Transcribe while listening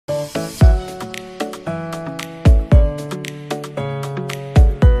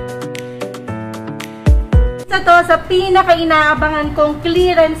Ito sa pinaka-inaabangan kong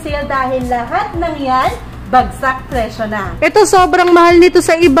clearance sale dahil lahat ng yan, bagsak presyo na. Ito sobrang mahal nito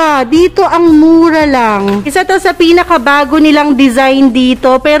sa iba. Dito ang mura lang. Isa to sa pinakabago nilang design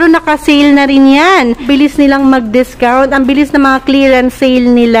dito, pero naka-sale na rin yan. Bilis nilang mag-discount. Ang bilis na mga clearance sale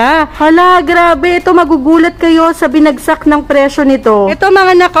nila. Hala, grabe. Ito magugulat kayo sa binagsak ng presyo nito. Ito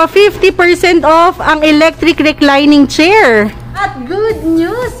mga naka 50% off ang electric reclining chair. At good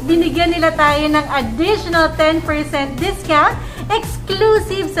news, binigyan nila tayo ng additional 10% discount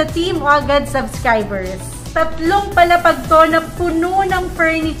exclusive sa Team OGAD subscribers. Tatlong palapag to na puno ng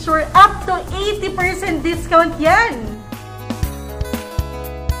furniture, up to 80% discount yan.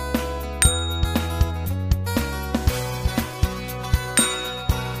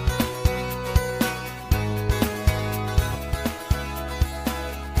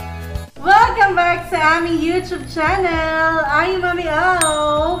 Welcome back sa aming YouTube channel. I'm Mami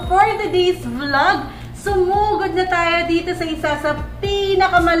O. For today's vlog, sumugod na tayo dito sa isa sa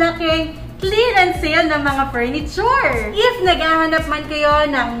pinakamalaking clearance sale ng mga furniture. If naghahanap man kayo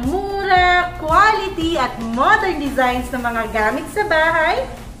ng mura, quality at modern designs ng mga gamit sa bahay,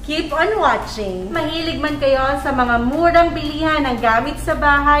 keep on watching. Mahilig man kayo sa mga murang bilihan ng gamit sa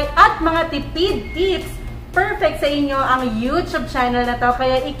bahay at mga tipid tips, perfect sa inyo ang YouTube channel na to.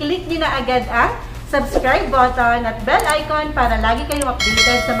 Kaya i-click nyo na agad ang subscribe button at bell icon para lagi kayong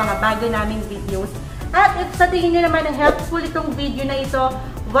updated sa mga bago naming videos. At if sa tingin nyo naman na helpful itong video na ito,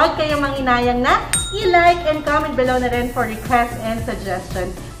 huwag kayong manginayang na i-like and comment below na rin for requests and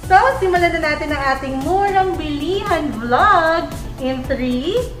suggestions. So, simulan na natin ang ating murang bilihan vlog in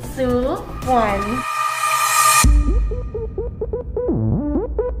 3, 2, 1.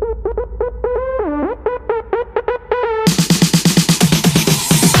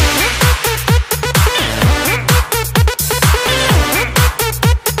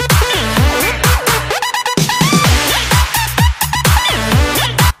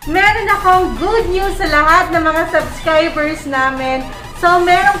 Good news sa lahat ng mga subscribers namin. So,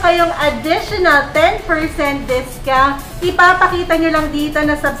 meron kayong additional 10% discount. Ipapakita nyo lang dito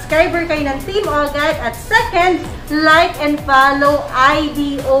na subscriber kayo ng Team OGAD. At second, like and follow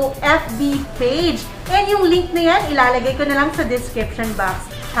IDO FB page. And yung link na yan, ilalagay ko na lang sa description box.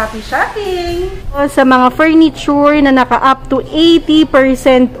 Happy shopping! Sa mga furniture na naka-up to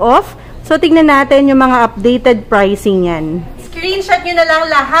 80% off, so tignan natin yung mga updated pricing yan. Screenshot nyo na lang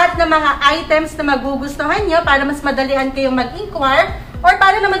lahat ng mga items na magugustuhan nyo para mas madalian kayong mag-inquire or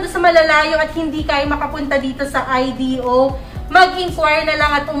para naman doon sa malalayo at hindi kayo makapunta dito sa IDO, mag-inquire na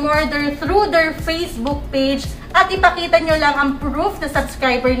lang at umorder through their Facebook page at ipakita nyo lang ang proof na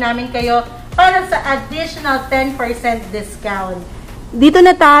subscriber namin kayo para sa additional 10% discount. Dito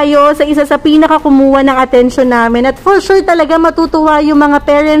na tayo sa isa sa pinakakumuha ng atensyon namin at for sure talaga matutuwa yung mga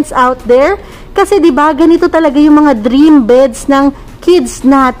parents out there. Kasi diba, ganito talaga yung mga dream beds ng kids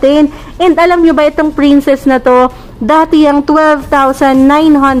natin. And alam nyo ba itong princess na to, dati yung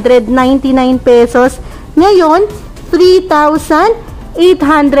 12,999 pesos. Ngayon,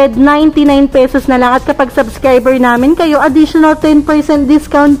 3,899 pesos na lang. At kapag subscriber namin kayo, additional 10%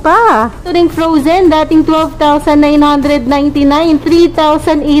 discount pa. Ito ring frozen, dating 12,999,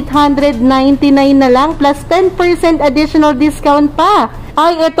 3,899 na lang. Plus 10% additional discount pa.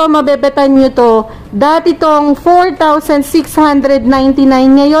 Ay, ito, mabebetan nyo to. Dati tong 4,699,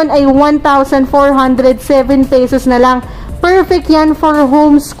 ngayon ay 1,407 pesos na lang. Perfect yan for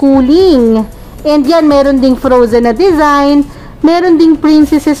homeschooling. And yan, meron ding frozen na design. Meron ding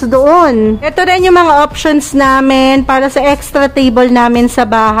princesses doon. Ito rin yung mga options namin para sa extra table namin sa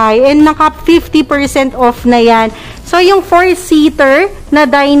bahay. And naka 50% off na yan. So, yung 4-seater na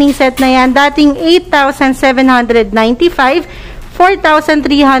dining set na yan, dating 8,795,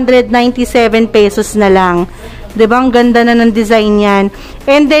 4,397 pesos na lang. Diba? Ang ganda na ng design yan.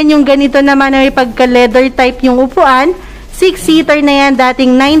 And then, yung ganito naman na may pagka-leather type yung upuan, 6-seater na yan,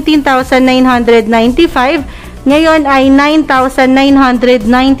 dating 19,995. Ngayon ay 9,997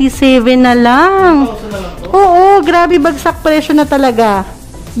 na lang. Oo, grabe, bagsak presyo na talaga.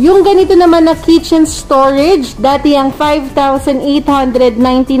 Yung ganito naman na kitchen storage, dati ang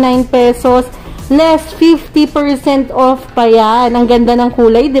 5,899 pesos, less 50% off pa yan. Ang ganda ng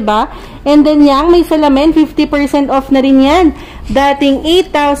kulay, diba? And then yang may salamin, 50% off na rin yan. Dating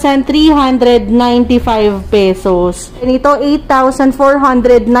 8,395 pesos. And ito,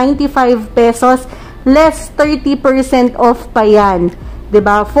 8,495 pesos, less 30% off pa yan.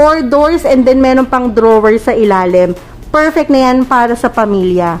 Diba? 4 doors and then meron pang drawer sa ilalim. Perfect na yan para sa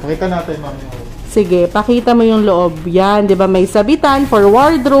pamilya. Pakita natin, ma'am. Sige, pakita mo yung loob. Yan, di ba? May sabitan for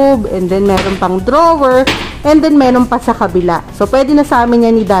wardrobe and then meron pang drawer. And then, meron pa sa kabila. So, pwede na sa amin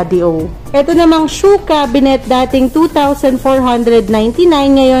yan ni Daddy O. Ito namang shoe cabinet, dating 2,499,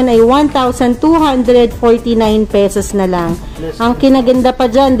 ngayon ay 1,249 pesos na lang. Ang kinaganda pa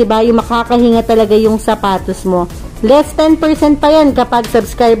dyan, di ba? Yung makakahinga talaga yung sapatos mo. Less 10% pa yan kapag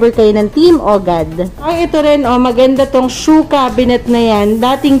subscriber kayo ng Team OGAD. Ay, ito rin, oh, maganda tong shoe cabinet na yan.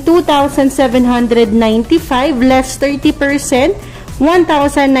 Dating 2,795, less 30%,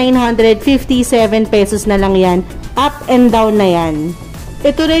 1,957 pesos na lang yan. Up and down na yan.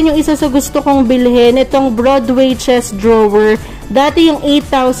 Ito rin yung isa sa gusto kong bilhin, itong Broadway chest drawer. Dati yung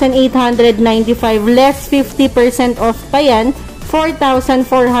 8,895, less 50% off pa yan,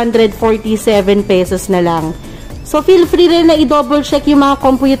 4,447 pesos na lang. So, feel free rin na i-double check yung mga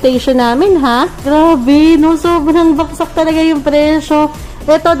computation namin, ha? Grabe, no? Sobrang baksak talaga yung presyo.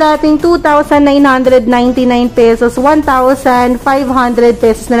 Ito dating 2,999 pesos, 1,500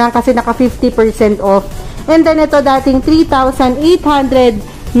 pesos na lang kasi naka 50% off. And then, ito dating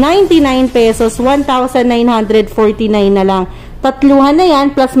 3,899 pesos, 1,949 na lang. Tatluhan na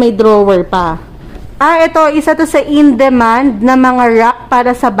yan, plus may drawer pa. Ito, isa to sa in-demand na mga rack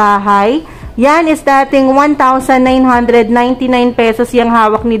para sa bahay. Yan is dating 1,999 pesos yung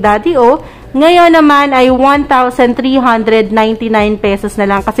hawak ni Daddy O. Ngayon naman ay 1,399 pesos na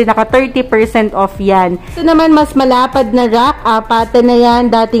lang kasi naka 30% off yan. Ito naman mas malapad na rack, apatan na yan,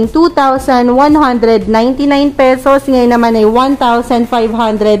 dating 2,199 pesos, ngayon naman ay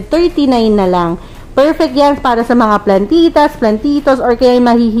 1,539 na lang. Perfect yan para sa mga plantitas, plantitos, or kaya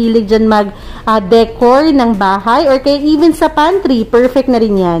mahihilig dyan mag-decor ng bahay, or kaya even sa pantry, perfect na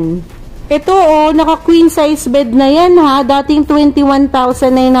rin yan. Ito, oh, naka queen size bed na yan, ha. Dating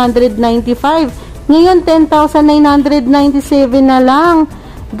 21,995. Ngayon, 10,997 na lang.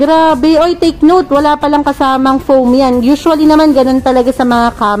 Grabe. Oy, take note, wala palang kasamang foam yan. Usually naman, ganun talaga sa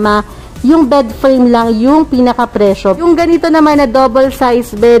mga kama. Yung bed frame lang, yung pinaka-presyo. Yung ganito naman na double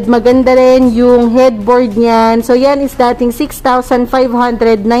size bed, maganda rin yung headboard niyan. So, yan is dating 6,595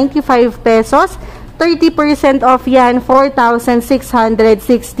 pesos. 30% off yan,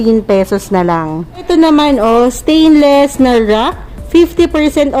 4,616 pesos na lang. Ito naman, oh, stainless na rack.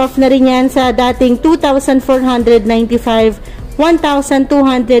 50% off na rin yan sa dating 2,495,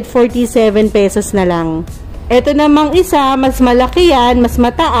 1,247 pesos na lang. Ito namang isa, mas malaki yan, mas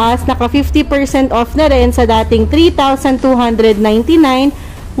mataas, naka 50% off na rin sa dating 3,299,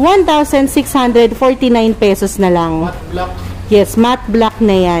 1,649 pesos na lang. Matte black? Yes, matte black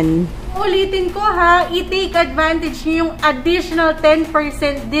na yan. Ulitin ko ha, i-take advantage nyo yung additional 10%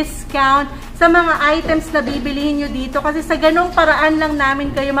 discount sa mga items na bibilihin nyo dito kasi sa ganong paraan lang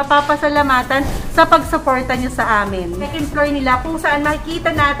namin kayo mapapasalamatan sa pagsuporta nyo sa amin. Second floor nila kung saan makikita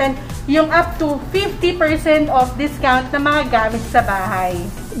natin yung up to 50% off discount na mga gamit sa bahay.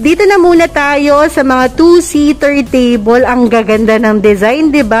 Dito na muna tayo sa mga 2-seater table. Ang gaganda ng design,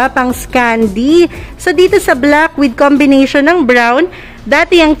 'di ba? Pang Scandi. So dito sa black with combination ng brown,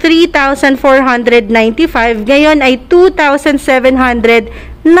 dati ang 3,495, ngayon ay 2,796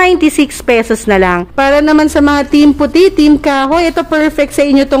 pesos na lang. Para naman sa mga team puti, team kahoy, ito perfect sa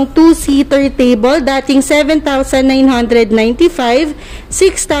inyo tong 2-seater table. Dating 7,995,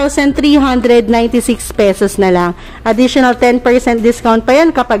 6,396 pesos na lang. Additional 10% discount pa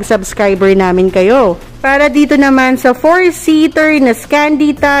yan kapag subscriber namin kayo. Para dito naman sa 4-seater na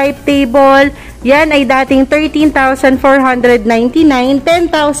Scandi type table, yan ay dating 13,499,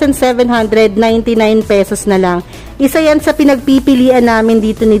 10,799 pesos na lang. Isa yan sa pinagpipilian namin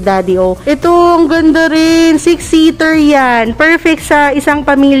dito ni Daddy O. Ito, ang ganda rin. 6-seater yan. Perfect sa isang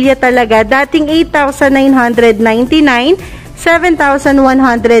pamilya talaga. Dating 8,999,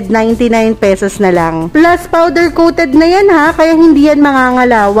 7,199 pesos na lang. Plus, powder coated na yan ha, kaya hindi yan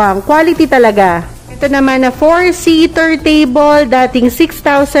mangangalawang. Quality talaga. Ito naman na 4-seater table, dating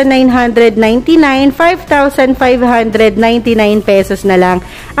 6,999, 5,599 pesos na lang.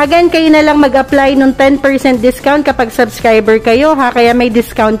 Again, kayo na lang mag-apply ng 10% discount kapag subscriber kayo ha, kaya may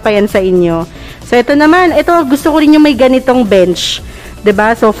discount pa yan sa inyo. So, ito naman, ito gusto ko rin yung may ganitong bench. 'Di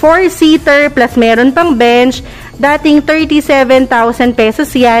ba? So 4-seater plus meron pang bench, dating 37,000 pesos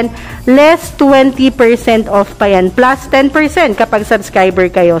yan, less 20% off pa yan, plus 10% kapag subscriber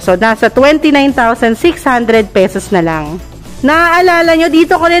kayo. So nasa 29,600 pesos na lang. Naaalala nyo,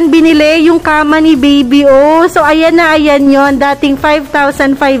 dito ko rin binili yung kama ni Baby O. So ayan na, ayan yon, dating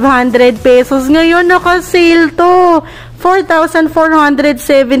 5,500 pesos, ngayon naka-sale to.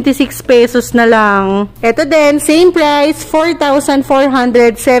 4,476 pesos na lang. Ito din, same price,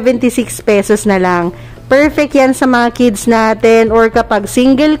 4,476 pesos na lang. Perfect yan sa mga kids natin or kapag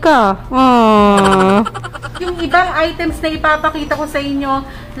single ka. Yung ibang items na ipapakita ko sa inyo,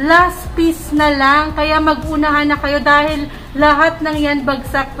 last piece na lang. Kaya mag-unahan na kayo dahil lahat ng yan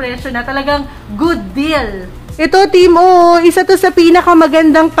bagsak presyo na. Talagang good deal. Ito, Team O, isa to sa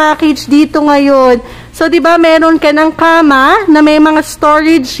pinakamagandang package dito ngayon. So, di ba meron ka ng kama na may mga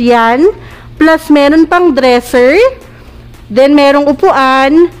storage yan. Plus, meron pang dresser. Then, merong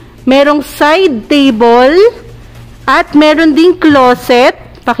upuan. Merong side table. At meron ding closet.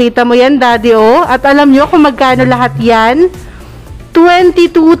 Pakita mo yan, Daddy O. At alam nyo kung magkano lahat yan?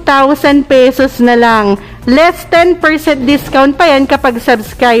 22,000 pesos na lang. Less 10% discount pa yan kapag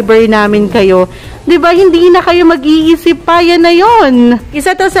subscriber namin kayo. Diba, hindi na kayo mag-iisip pa, yan na yun.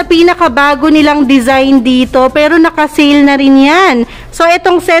 Isa to sa pinakabago nilang design dito, pero naka-sale na rin yan. So,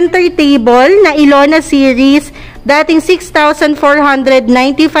 itong center table na Ilona series, dating 6,495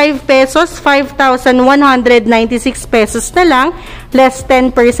 pesos, 5,196 pesos na lang. Less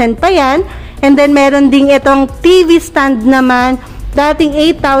 10% pa yan. And then, meron ding itong TV stand naman, dating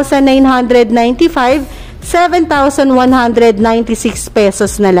 8,995, 7,196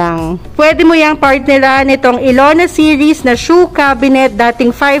 pesos na lang. Pwede mo yung partneran itong Ilona series na shoe cabinet, dating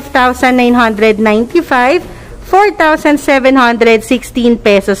 5,995, 4,716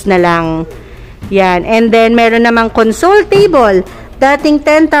 pesos na lang. Yan. And then, meron namang console table, dating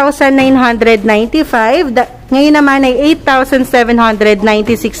 10,995, ngayon naman ay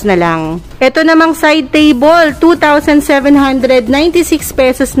 8,796 na lang. Ito namang side table, 2,796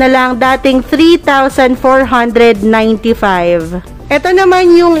 pesos na lang, dating 3,495. Ito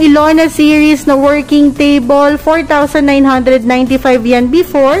naman yung Ilona series na working table, 4,995 yan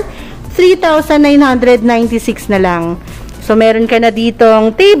before, 3,996 na lang. So, meron ka na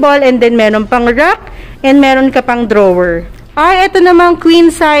ditong table and then meron pang rack and meron ka pang drawer. Ito namang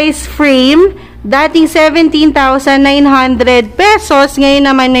queen size frame, dating 17,900 pesos, ngayon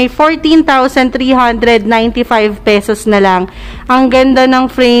naman ay 14,395 pesos na lang. Ang ganda ng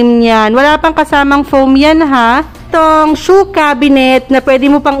frame niyan. Wala pang kasamang foam yan, ha? Itong shoe cabinet na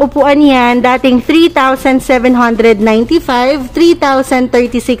pwede mo pang upuan yan, dating 3,795,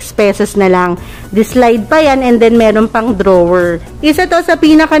 3,036 pesos na lang. Dislide pa yan and then meron pang drawer. Isa to sa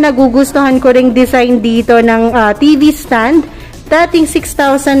pinaka nagugustuhan ko ring design dito ng TV stand. Dating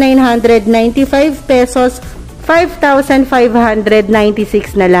 6,995 pesos,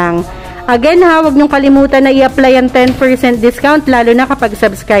 5,596 na lang. Again ha, huwag niyong kalimutan na i-apply ang 10% discount lalo na kapag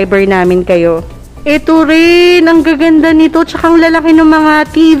subscriber namin kayo. Ito rin, ang gaganda nito, tsaka ang lalaki ng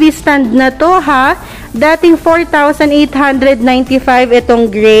mga TV stand na to ha. Dating 4,895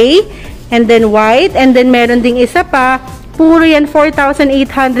 itong gray, and then white, and then meron ding isa pa, puro yan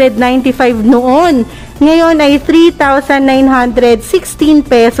 4,895 noon. Ngayon ay 3,916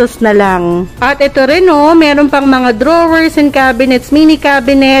 pesos na lang. At ito rin meron pang mga drawers and cabinets, mini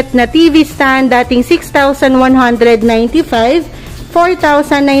cabinet na TV stand, dating 6,195,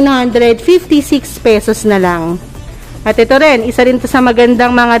 4,956 pesos na lang. At ito rin, isa rin to sa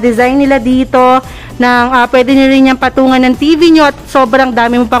magandang mga design nila dito ng pwede nyo rin yung patungan ng TV nyo at sobrang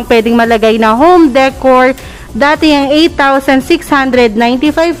dami mo pang pwedeng malagay na home decor. Dati yung 8,695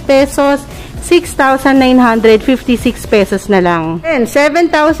 pesos, 6,956 pesos na lang. And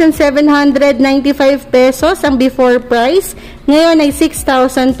 7,795 pesos ang before price. Ngayon ay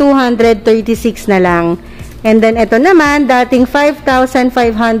 6,236 na lang. And then ito naman, dating 5,595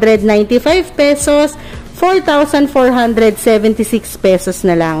 pesos, 4,476 pesos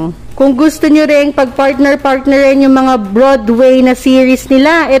na lang. Kung gusto nyo rin pag-partner-partnerin yung mga Broadway na series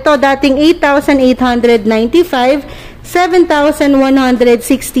nila, ito dating 8,895,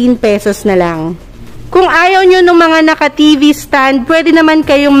 7,116 pesos na lang. Kung ayaw nyo ng mga naka-TV stand, pwede naman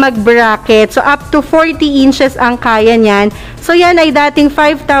kayong mag-bracket. So, up to 40 inches ang kaya nyan. So, yan ay dating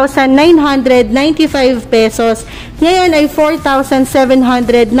 5,995 pesos. Ngayon ay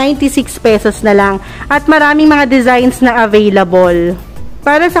 4,796 pesos na lang. At maraming mga designs na available.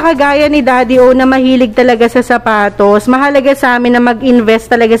 Para sa kagaya ni Daddy O na mahilig talaga sa sapatos, mahalaga sa amin na mag-invest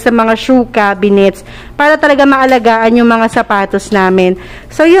talaga sa mga shoe cabinets para talaga maalagaan yung mga sapatos namin.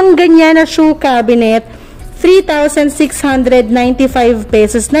 So, yung ganyan na shoe cabinet, 3,695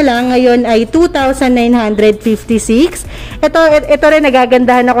 pesos na lang. Ngayon ay 2,956. Ito rin,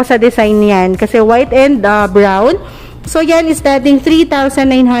 nagagandahan ako sa design niyan kasi white and brown. So, yan is dating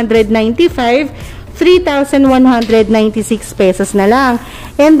 3,995, 3,196 pesos na lang.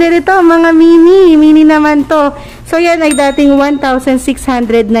 And then ito, mga mini naman to. So, yan ay dating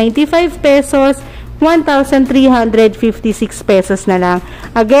 1,695 pesos, 1,356 pesos na lang.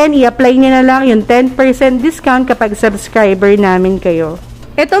 Again, i-apply nyo na lang yung 10% discount kapag subscriber namin kayo.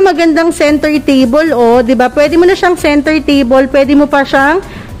 Ito magandang center table, oh, 'di ba? Pwede mo na siyang center table, pwede mo pa siyang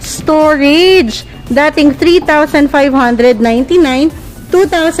storage. Dating 3,599,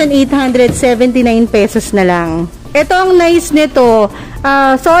 2,879 pesos na lang. Ito ang nice nito.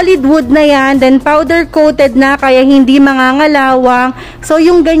 Solid wood na yan, then powder coated na kaya hindi mangangalawang. So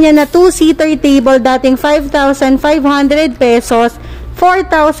yung ganyan na 2-seater table dating 5,500 pesos,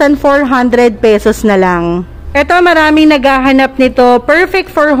 4,400 pesos na lang. Ito maraming naghahanap nito.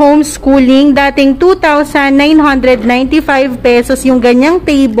 Perfect for homeschooling. Dating 2,995 pesos yung ganyang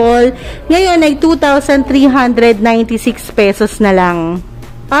table. Ngayon ay 2,396 pesos na lang.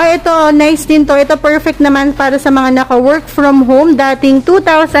 Ito, nice din to. Ito perfect naman para sa mga naka-work from home. Dating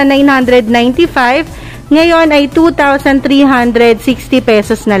 2,995. Ngayon ay 2,360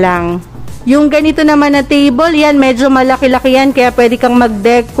 pesos na lang. Yung ganito naman na table, yan, medyo malaki-laki yan. Kaya pwede kang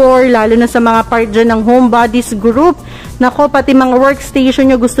mag-decor, lalo na sa mga part dyan ng homebodies group. Nako, pati mga workstation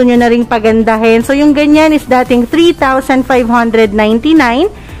nyo, gusto nyo na ring pagandahin. So, yung ganyan is dating 3,599,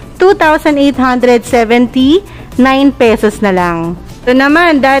 2,879 pesos na lang. Ito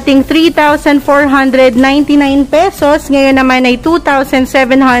naman, dating 3,499 pesos, ngayon naman ay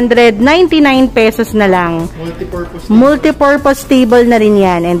 2,799 pesos na lang. Multipurpose table na rin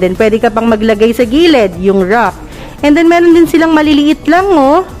yan. And then, pwede ka pang maglagay sa gilid, yung rack. And then, meron din silang maliliit lang,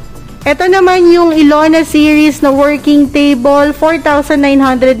 oh. Ito naman yung Ilona series na working table,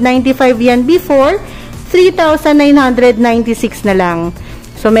 4,995 yan before, 3,996 na lang.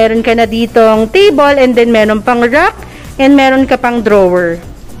 So, meron ka na ditong table and then meron pang rack. And meron ka pang drawer.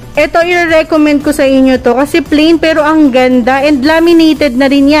 Ito, i-recommend ko sa inyo to kasi plain pero ang ganda and laminated na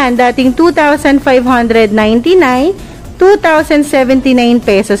rin yan. Dating 2,599, 2,079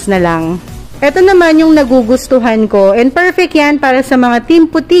 pesos na lang. Ito naman yung nagugustuhan ko and perfect yan para sa mga team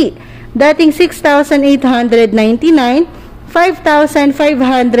puti. Dating 6,899,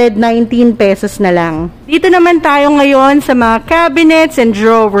 5,519 pesos na lang. Dito naman tayo ngayon sa mga cabinets and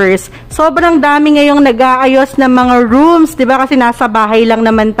drawers. Sobrang dami ngayong nag-aayos ng mga rooms, 'di ba? Kasi nasa bahay lang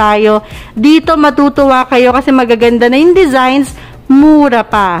naman tayo. Dito matutuwa kayo kasi magaganda na yung designs, mura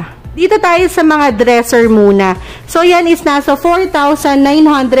pa. Dito tayo sa mga dresser muna. So, yan is nasa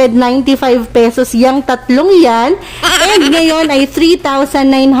 4,995 pesos yung tatlong yan. And ngayon ay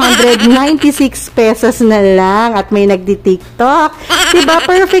 3,996 pesos na lang. At may nagdi-TikTok. Diba?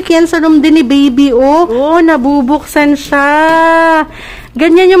 Perfect yan sa room din ni baby. Oh, nabubuksan siya.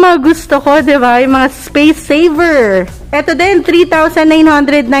 Ganyan yung mga gusto ko, diba? Yung mga space saver. Ito din,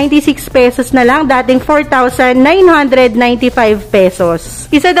 3,996 pesos na lang. Dating 4,995 pesos.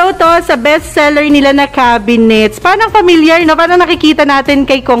 Isa daw to sa best seller nila na cabinets. Parang familiar, no? Parang nakikita natin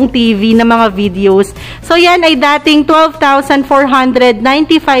kay Kong TV na mga videos. So, yan ay dating 12,495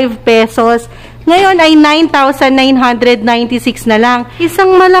 pesos. Ngayon ay 9,996 na lang.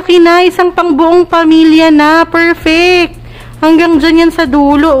 Isang malaki na, isang pangbuong pamilya na. Perfect! Hanggang dyan yan sa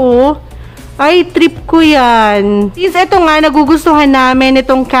dulo, oh. Ay, trip ko yan. Since ito nga, nagugustuhan namin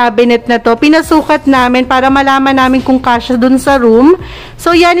itong cabinet na to, pinasukat namin para malaman namin kung kasya dun sa room.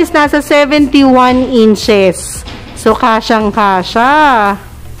 So, yan is nasa 71 inches. So, kasyang-kasya.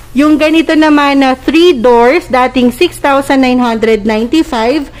 Yung ganito naman na 3 doors, dating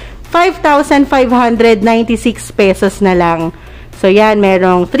 6,995, 5,596 pesos na lang. So, yan,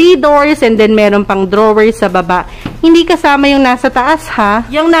 merong 3 doors and then meron pang drawer sa baba. Hindi kasama yung nasa taas, ha?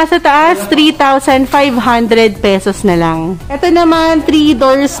 Yung nasa taas, 3,500 pesos na lang. Ito naman, 3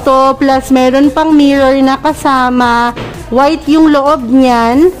 doors to, plus meron pang mirror na kasama. White yung loob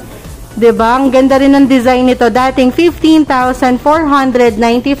niyan. Diba? Ang ganda rin ng design nito. Dating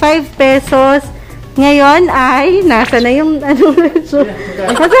 15,495 pesos. Ngayon ay, nasa na yung, ano,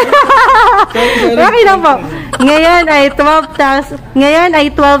 okay lang po. Ngayon ay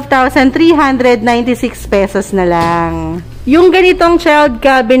 12,396 pesos na lang. Yung ganitong child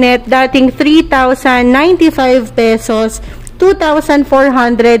cabinet, dating 3,095 pesos,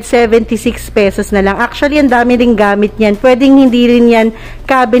 2,476 pesos na lang. Actually, ang dami ring gamit yan. Pwedeng hindi rin yan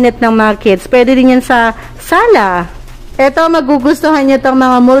cabinet ng mga kids. Pwede rin yan sa sala. Ito, magugustuhan nyo itong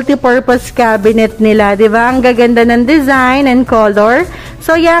mga multipurpose cabinet nila. Diba? Ang gaganda ng design and color.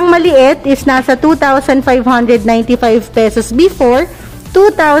 So, yung maliit is nasa 2,595 pesos before,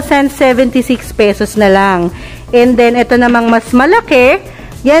 2,076 pesos na lang. And then, ito namang mas malaki,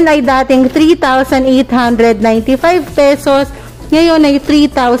 yan ay dating 3,895 pesos, ngayon ay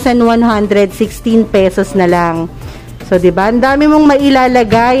 3,116 pesos na lang. So, diba? Ang dami mong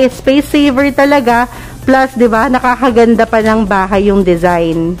mailalagay, space saver talaga, plus, diba, nakakaganda pa ng bahay yung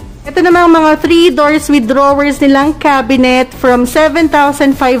design. Ito namang mga 3 doors with drawers nilang cabinet from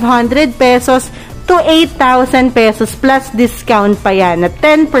 7,500 pesos to 8,000 pesos plus discount pa yan na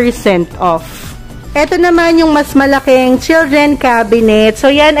 10% off. Ito naman yung mas malaking children cabinet. So,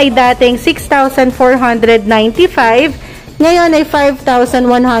 yan ay dating 6,495. Ngayon ay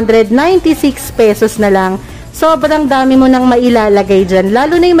 5,196 pesos na lang. Sobrang dami mo nang mailalagay dyan.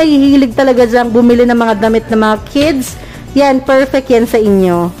 Lalo na yung mahihilig talaga dyan bumili ng mga damit ng mga kids. Yan, perfect yan sa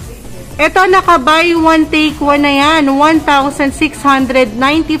inyo. Ito, naka-buy one, take one na yan. 1,695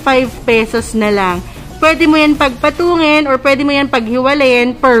 pesos na lang. Pwede mo yan pagpatungin or pwede mo yan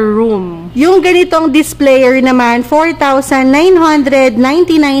paghiwalayin per room. Yung ganitong displayer naman, 4,999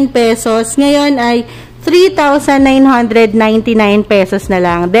 pesos. Ngayon ay 3,999 pesos na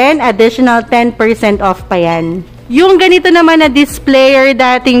lang. Then, additional 10% off pa yan. Yung ganito naman na displayer,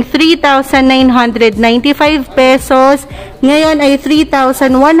 dating 3,995 pesos, ngayon ay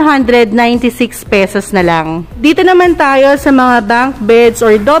 3,196 pesos na lang. Dito naman tayo sa mga bunk beds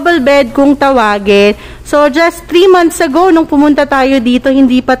or double bed kung tawagin. So, just 3 months ago, nung pumunta tayo dito,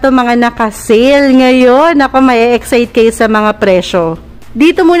 hindi pa to mga nakasale. Ngayon, ako may excite kayo sa mga presyo.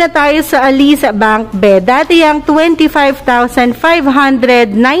 Dito muna tayo sa Alahas bunk bed. Dati yung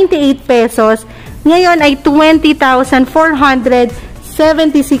 25,598 pesos. Ngayon ay 20,476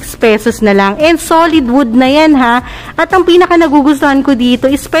 pesos na lang. And solid wood na yan ha. At ang pinaka nagugustuhan ko dito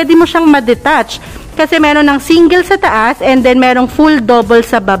is pwede mo siyang ma-detach. Kasi meron ng single sa taas and then merong full double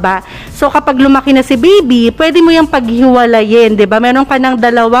sa baba. So kapag lumaki na si baby, pwede mo yung paghiwalayin, 'di ba? Meron ka ng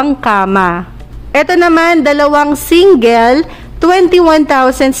dalawang kama. Ito naman, dalawang single,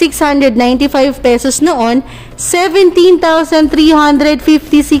 21,695 pesos noon,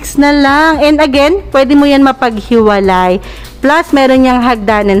 17,356 na lang. And again, pwede mo yan mapaghiwalay. Plus, meron niyang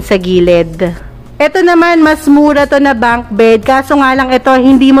hagdanan sa gilid. Ito naman, mas mura to na bunk bed. Kaso nga lang ito,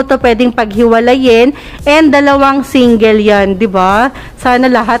 hindi mo to pwedeng paghiwalayin. And dalawang single yan, di ba? Sana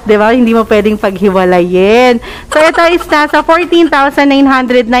lahat, di ba? Hindi mo pwedeng paghiwalayin. So, ito is nasa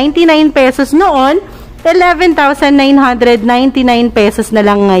 14,999 pesos noon. 11,999 pesos na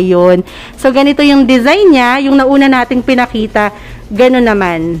lang ngayon. So, ganito yung design niya. Yung nauna nating pinakita, gano'n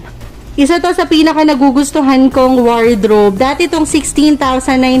naman. Isa to sa pinaka nagugustuhan kong wardrobe. Dati itong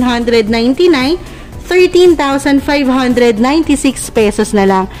 16,999, 13,596 pesos na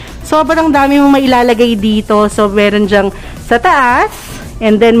lang. Sobrang dami mong mailalagay dito. So, meron dyang sa taas.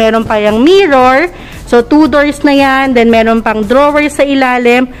 And then, meron pa yung mirror. So, 2 doors na yan. Then, meron pang drawer sa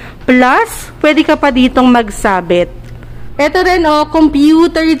ilalim. Plus, pwede ka pa ditong magsabit. Ito rin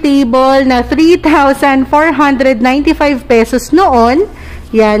computer table na 3,495 pesos noon.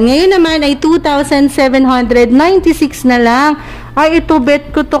 Yan, ngayon naman ay 2,796 na lang. Ay, ito bet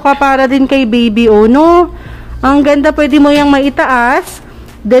ko to ka para din kay baby no? Ang ganda, pwede mo yung maitaas.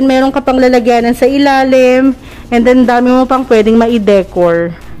 Then, meron ka pang lalagyanan sa ilalim. And then, dami mo pang pwedeng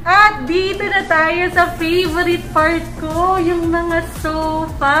ma-decor. At dito na tayo sa favorite part ko, yung mga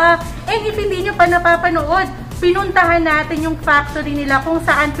sofa. And if hindi nyo pa napapanood, pinuntahan natin yung factory nila kung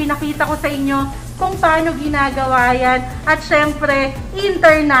saan pinakita ko sa inyo kung paano ginagawa yan. At syempre,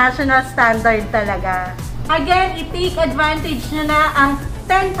 international standard talaga. Again, i-take advantage nyo na ang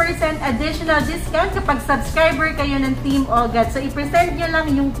 10% additional discount kapag subscriber kayo ng Team OGAD. So, i-present nyo lang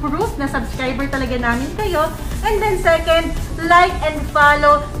yung proof na subscriber talaga namin kayo. And then second, like and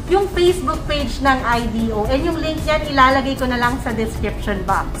follow yung Facebook page ng IDO. And yung link yan, ilalagay ko na lang sa description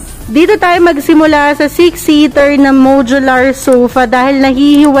box. Dito tayo magsimula sa 6-seater na modular sofa dahil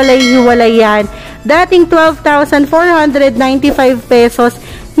nahihiwalay-hiwalay yan. Dating 12,495 pesos.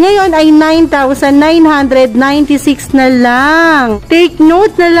 Ngayon ay 9,996 na lang. Take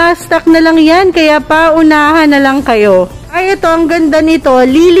note na last stock na lang yan, kaya paunahan na lang kayo. Ay, ito, ang ganda nito.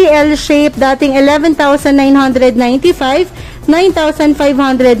 Lily L shape, dating 11,995,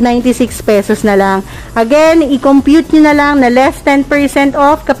 9,596 pesos na lang. Again, i-compute nyo na lang na less 10%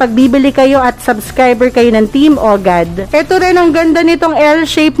 off kapag bibili kayo at subscriber kayo ng Team OGAD. Ito rin, ang ganda nitong L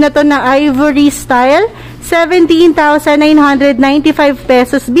shape na to na ivory style. 17,995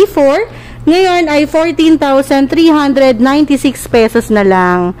 pesos before. Ngayon ay 14,396 pesos na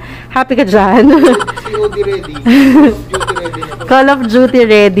lang. Happy ka dyan? COD ready. Call of Duty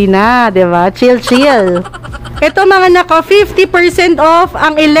ready na, diba? Chill, chill. Ito mga naka 50% off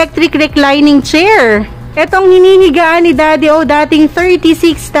ang electric reclining chair. Itong hinihigaan ni Daddy dating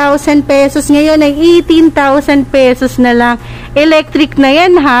 36,000 pesos, ngayon ay 18,000 pesos na lang. Electric na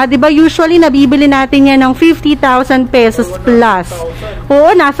yan ha, di ba usually nabibili natin yan ng 50,000 pesos plus.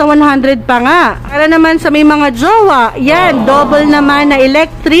 Oo, nasa 100 pa nga. Para naman sa may mga jowa, yan, double naman na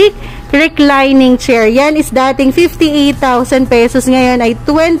electric reclining chair. Yan is dating 58,000 pesos, ngayon ay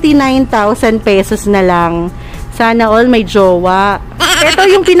 29,000 pesos na lang. sana all may jowa. Ito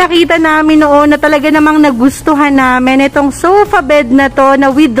yung pinakita namin noon na talaga namang nagustuhan namin. Itong sofa bed na to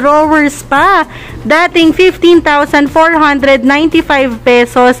na with drawers pa. Dating 15,495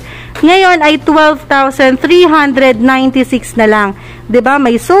 pesos. Ngayon ay 12,396 na lang. 'Di ba?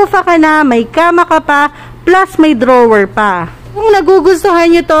 May sofa ka na, may kama ka pa, plus may drawer pa. Kung nagugustuhan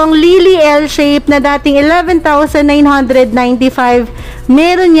nyo tong Lily L-shape na dating 11,995,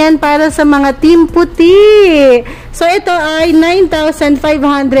 meron yan para sa mga team puti. So, ito ay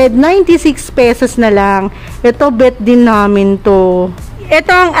 9,596 pesos na lang. Ito, bet din namin to.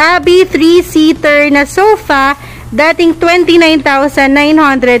 Ito ang Abby 3-seater na sofa, dating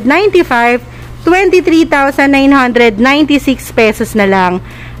 29,995, 23,996 pesos na lang.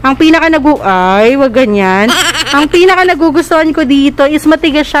 Ang wag ganyan. Ang pinaka nagugustuhan ko dito is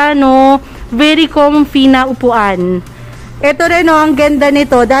matigas siya, no? Very comfy na upuan. Ito rin, no, ang ganda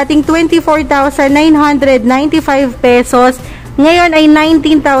nito. Dating 24,995 pesos. Ngayon ay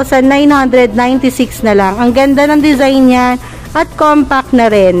 19,996 na lang. Ang ganda ng design niya at compact na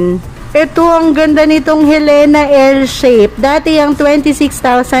rin. Ito, ang ganda nitong Helena L-shape. Dati ang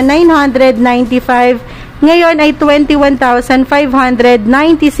 26,995. Ngayon ay 21,596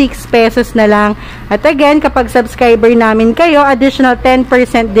 pesos na lang. At again, kapag subscriber namin kayo, additional 10%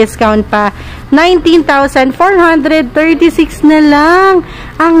 discount pa. 19,436 na lang.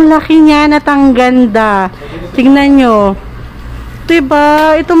 Ang laki niya at ang ganda. Tingnan nyo.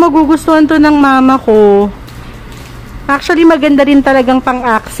 Diba? Ito magugustuhan to ng mama ko. Actually, maganda rin talagang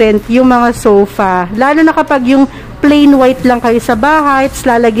pang-accent yung mga sofa. Lalo na kapag yung plain white lang kayo sa bahay,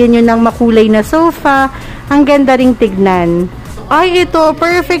 lalagyan nyo ng makulay na sofa. Ang ganda ring tignan. Ay, ito,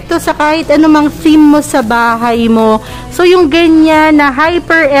 perfect to sa kahit anumang theme mo sa bahay mo. So, yung ganyan na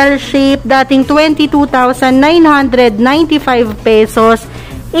hyper L-shape, dating 22,995 pesos,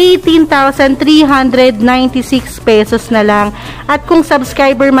 18,396 pesos na lang. At kung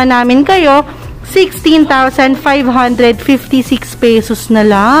subscriber man namin kayo, 16,556 pesos na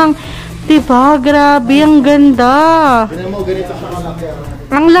lang. Diba? Grabe, ang ganda.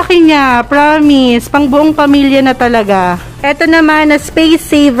 Ang laki niya, promise. Pang buong pamilya na talaga. Ito naman na space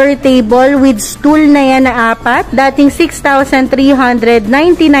saver table with stool na yan na 4. Dating 6,399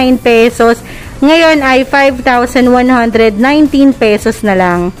 pesos. Ngayon ay 5,119 pesos na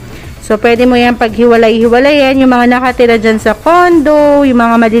lang. So, pwede mo yan paghiwalay-hiwalayan. Yung mga nakatira dyan sa condo, yung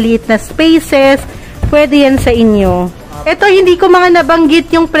mga maliliit na spaces, pwede yan sa inyo. Ito, hindi ko mga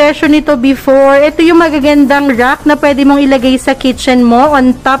nabanggit yung presyo nito before. Ito yung magagandang rack na pwede mong ilagay sa kitchen mo,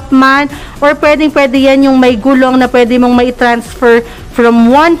 on top man, or pwede yan yung may gulong na pwede mong mai-transfer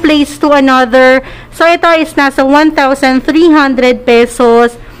from one place to another. So, ito is nasa 1,300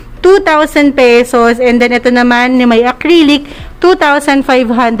 pesos, 2,000 pesos, and then ito naman yung may acrylic, 2,500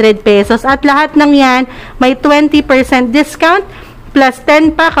 pesos. At lahat ng yan, may 20% discount, plus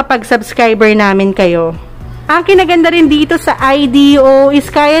 10 pa kapag subscriber namin kayo. Ang kinaganda rin dito sa IDO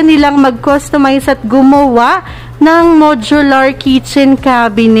is kaya nilang mag-customize at gumawa ng modular kitchen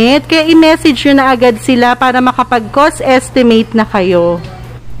cabinet. Kaya i-message nyo na agad sila para makapag-cost estimate na kayo.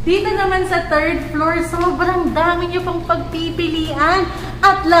 Dito naman sa third floor, sobrang dami nyo pang pagpipilian.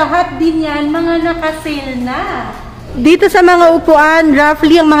 At lahat din yan mga nakasale na. Dito sa mga upuan,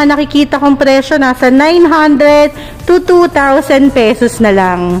 roughly ang mga nakikita kong presyo nasa 900 to 2,000 pesos na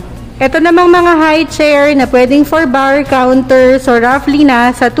lang. Ito namang mga high chair na pwedeng for bar counter, so roughly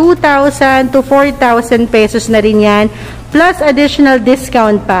nasa 2,000 to 4,000 pesos na rin yan, plus additional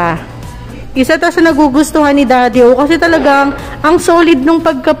discount pa. Isa to sa nagugustuhan ni Daddy O kasi talagang ang solid nung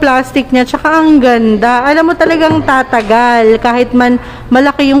pagka-plastic niya, tsaka ang ganda. Alam mo talagang tatagal kahit man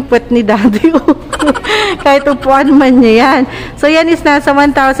malaki yung puwet ni Daddy O. Kahit upuan man niya yan. So yan is nasa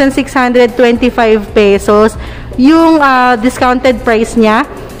 1,625 pesos yung discounted price niya.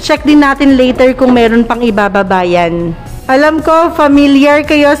 Check din natin later kung meron pang ibababayan. Alam ko, familiar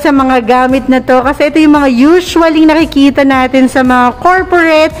kayo sa mga gamit na to kasi ito yung mga usually nakikita natin sa mga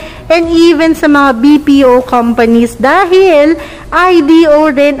corporate and even sa mga BPO companies dahil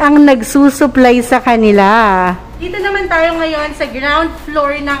IDO rin ang nagsusupply sa kanila. Dito naman tayo ngayon sa ground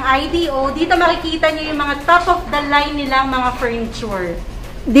floor ng IDO. Dito makikita nyo yung mga top of the line nilang mga furniture.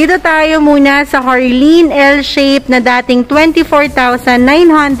 Dito tayo muna sa Harleen L-shape na dating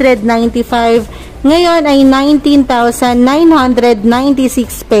 24,995. Ngayon ay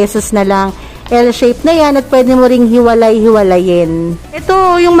 19,996 pesos na lang. L-shape na yan at pwede mo ring hiwalay-hiwalayin.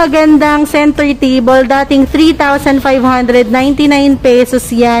 Ito yung magandang center table. Dating 3,599 pesos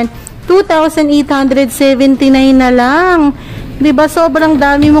yan. 2,879 na lang. Diba sobrang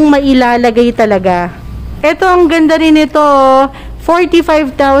dami mong mailalagay talaga. Ito ang ganda rin ito.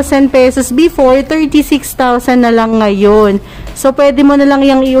 45,000 pesos before, 36,000 na lang ngayon. So, pwede mo na lang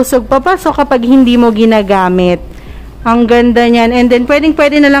yung iusog papasok kapag hindi mo ginagamit. Ang ganda niyan. And then,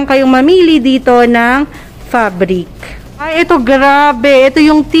 pwede na lang kayong mamili dito ng fabric. Ay, ito grabe. Ito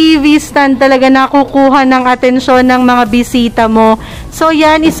yung TV stand talaga nakukuha ng atensyon ng mga bisita mo. So,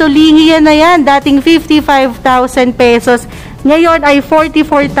 yan, isulihi yan na yan. Dating 55,000 pesos. Ngayon ay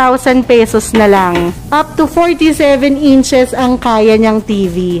 44,000 pesos na lang. Up to 47 inches ang kaya niyang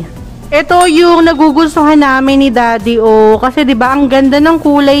TV. Ito yung nagugustuhan namin ni Daddy O. Kasi 'di ba ang ganda ng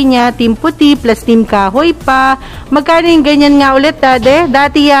kulay niya, team puti plus team kahoy pa. Magkano yung ganyan nga ulit, Daddy?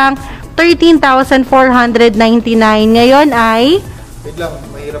 Dati yung 13,499. Ngayon ay wait lang,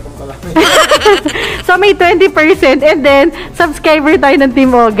 mahirap ang kalamin. so may 20% and then subscriber tayo ng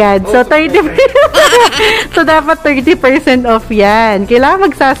Team OGAD. So 30% so dapat 30% off yan. Kailangan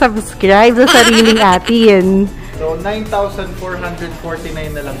magsasubscribe sa sariling atin. So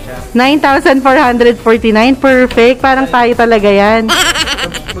 9,449 na lang siya. 9,449. Perfect. Parang tayo talaga yan.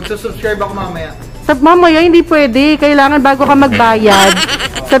 Magsusubscribe ako mamaya. Mamaya hindi pwede. Kailangan bago ka magbayad.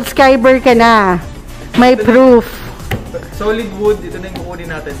 Subscriber ka na. May proof. Solid wood, ito na yung kukunin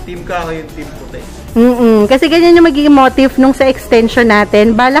natin. Team kahoy, team puti. Kasi ganyan yung magiging motif nung sa extension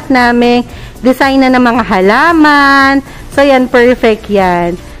natin. Balak namin design na ng mga halaman. So yan, perfect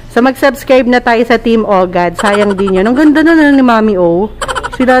yan. So mag-subscribe na tayo sa Team OGAD. Sayang din yun. Ang ganda na ni Mami O.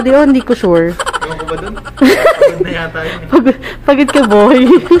 Si Daddy O, hindi ko sure. Ewan ko ba dun? Pagod na yata yun. Pagod ka,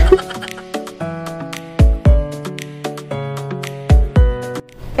 boy.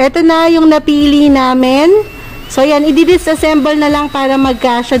 Ito na yung napili namin. So, yan, i-disassemble na lang para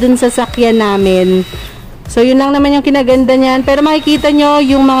magkasya dun sa sakyan namin. So, yun lang naman yung kinaganda niyan. Pero makikita nyo,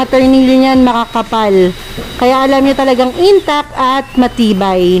 yung mga tornilyo niyan makakapal. Kaya alam nyo talagang intact at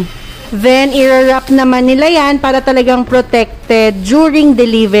matibay. Then, i-wrap naman nila yan para talagang protected during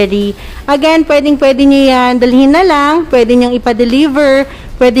delivery. Again, pwedeng-pwede nyo yan. Dalhin na lang. Pwede nyo ipa-deliver.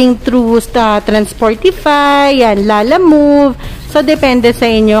 Pwedeng through Transportify. Yan, Lala Move. So, depende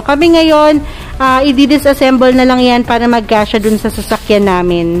sa inyo. Kami ngayon, i-disassemble na lang yan para magkasya dun sa sasakyan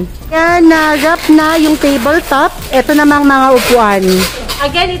namin. Yan, na-wrap na yung tabletop. Ito namang mga upuan.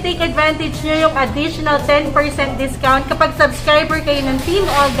 Again, i-take advantage nyo yung additional 10% discount kapag subscriber kayo ng Team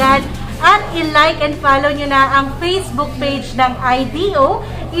OGAD at i-like and follow nyo na ang Facebook page ng IDO.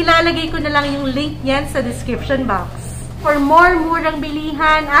 Ilalagay ko na lang yung link niyan sa description box. For more murang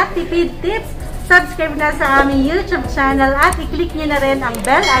bilihan at tipid tips, subscribe na sa aming YouTube channel at i-click nyo na rin ang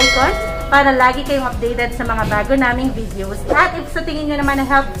bell icon para lagi kayong updated sa mga bago naming videos. At if sa tingin nyo naman na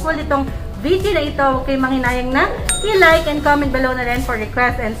helpful itong video na ito, huwag kayong manghinayang na i-like and comment below na rin for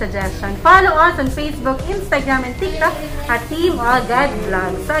request and suggestion. Follow us on Facebook, Instagram, and TikTok at Team OGAD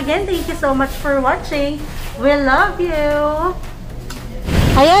Vlog. So again, thank you so much for watching. We love you!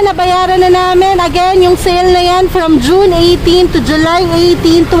 Ayan, nabayaran na namin. Again, yung sale na yan from June 18 to July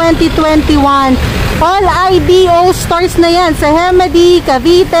 18, 2021. All IDO stores na yan sa Hemady,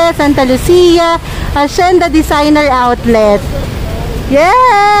 Cavite, Santa Lucia, Acienda Designer Outlet.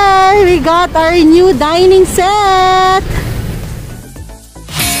 Yay! We got our new dining set!